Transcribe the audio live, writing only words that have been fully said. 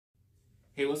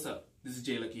Hey, what's up? This is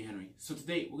J. Lucky Henry. So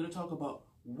today we're going to talk about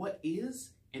what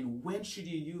is and when should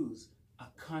you use a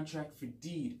contract for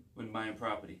deed when buying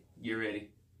property. Get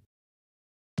ready.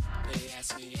 They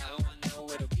ask me how I know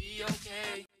it'll be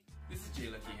okay. This is J.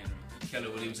 Lucky Henry,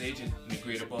 Keller Williams agent in the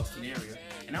greater Boston area,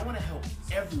 and I want to help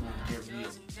everyone get real.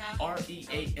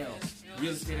 R-E-A-L.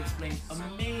 Real estate explained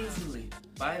amazingly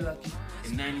by Lucky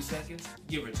in 90 seconds,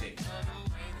 give or take.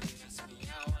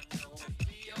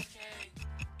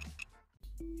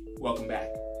 Welcome back.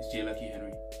 It's J. Lucky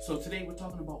Henry. So today we're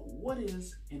talking about what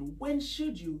is and when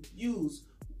should you use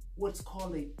what's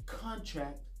called a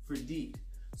contract for deed.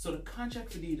 So the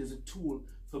contract for deed is a tool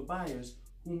for buyers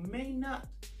who may not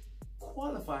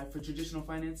qualify for traditional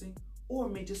financing or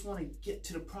may just want to get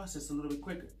to the process a little bit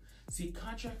quicker. See,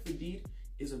 contract for deed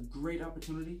is a great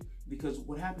opportunity because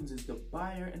what happens is the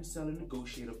buyer and seller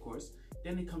negotiate, of course,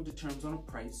 then they come to terms on a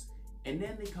price, and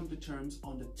then they come to terms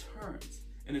on the terms.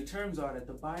 And the terms are that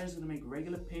the buyer is going to make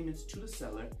regular payments to the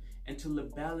seller until the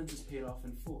balance is paid off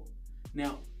in full.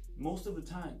 Now, most of the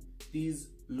time, these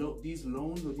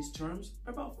loans or these terms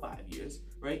are about 5 years,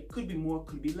 right? Could be more,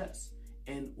 could be less.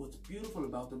 And what's beautiful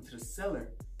about them to the seller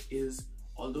is,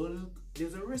 although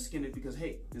there's a risk in it because,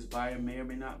 hey, this buyer may or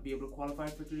may not be able to qualify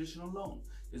for a traditional loan.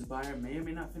 This buyer may or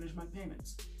may not finish my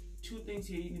payments. Two things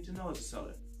here you need to know as a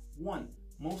seller. One,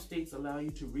 most states allow you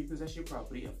to repossess your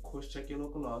property. Of course, check your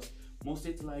local laws. Most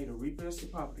states allow you to repossess your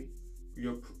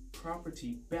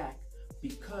property back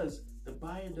because the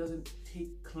buyer doesn't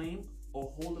take claim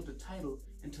or hold of the title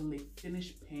until they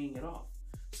finish paying it off.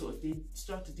 So if they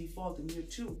start to default in year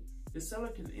 2, the seller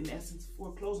can, in essence,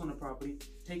 foreclose on the property,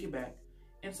 take it back,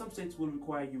 and some states will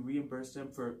require you reimburse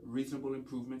them for reasonable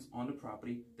improvements on the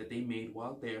property that they made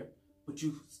while there, but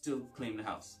you still claim the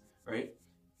house, right?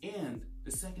 And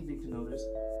the second thing to note is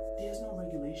there's no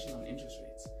regulation on interest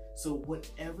rates. So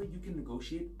whatever you can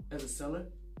negotiate as a seller,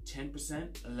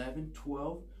 10%, 11,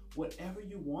 12, whatever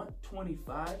you want,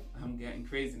 25, I'm getting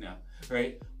crazy now,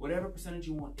 right? Whatever percentage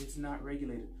you want, it's not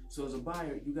regulated. So as a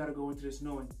buyer, you got to go into this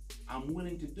knowing I'm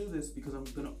willing to do this because I'm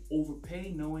going to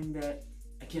overpay knowing that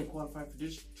I can't qualify for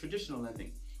traditional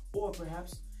lending. Or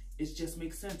perhaps it just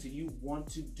makes sense and you want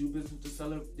to do business with the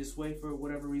seller this way for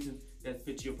whatever reason that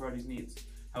fits your party's needs.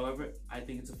 However, I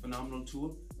think it's a phenomenal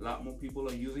tool. A lot more people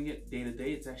are using it day to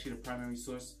day. It's actually the primary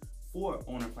source for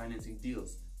owner financing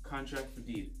deals. Contract for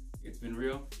deed. It's been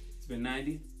real. It's been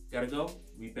 90. Gotta go.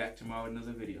 We'll be back tomorrow with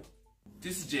another video.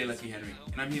 This is J. Lucky Henry,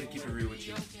 and I'm here to keep it real with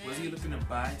you. Whether you're looking to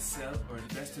buy, sell, or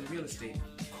invest in real estate,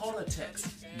 call or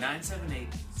text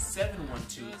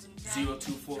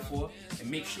 978-712-0244 and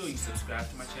make sure you subscribe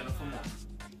to my channel for more.